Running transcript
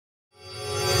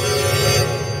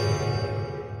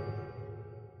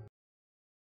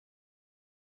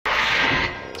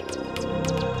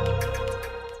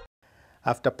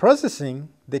After processing,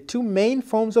 the two main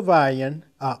forms of iron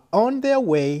are on their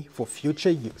way for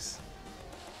future use.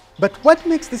 But what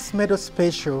makes this metal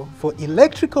special for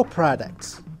electrical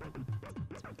products?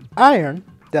 Iron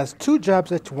does two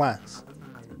jobs at once.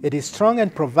 It is strong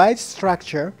and provides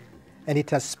structure, and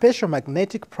it has special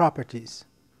magnetic properties.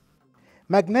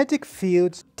 Magnetic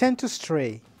fields tend to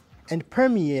stray and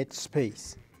permeate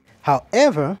space.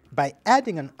 However, by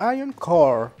adding an iron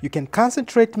core, you can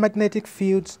concentrate magnetic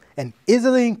fields and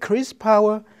easily increase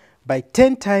power by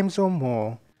 10 times or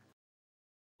more.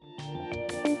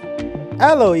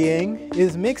 Alloying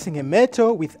is mixing a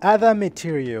metal with other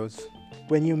materials.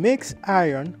 When you mix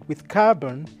iron with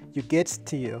carbon, you get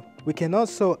steel. We can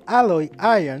also alloy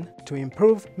iron to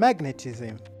improve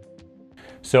magnetism.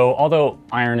 So although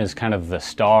iron is kind of the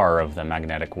star of the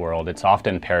magnetic world, it's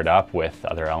often paired up with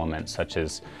other elements such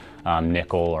as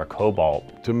nickel or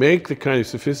cobalt. To make the kind of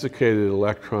sophisticated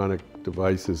electronic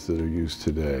devices that are used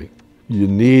today, you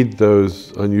need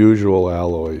those unusual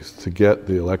alloys to get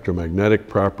the electromagnetic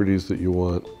properties that you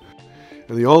want.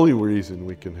 And the only reason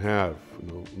we can have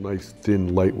nice,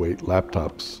 thin, lightweight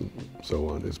laptops and so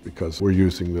on is because we're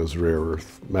using those rare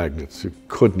earth magnets. You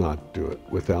could not do it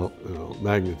without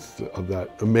magnets of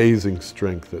that amazing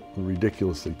strength at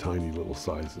ridiculously tiny little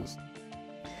sizes.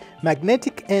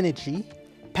 Magnetic energy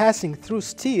passing through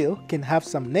steel can have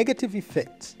some negative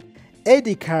effects.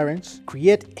 Eddy currents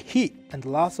create heat and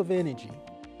loss of energy.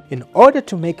 In order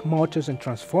to make motors and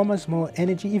transformers more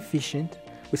energy efficient,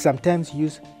 we sometimes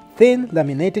use thin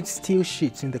laminated steel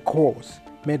sheets in the cores,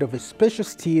 made of a special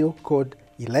steel called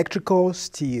electrical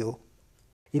steel.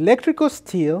 Electrical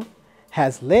steel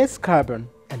has less carbon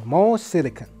and more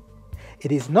silicon.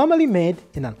 It is normally made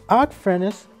in an arc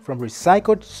furnace from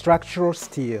recycled structural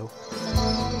steel.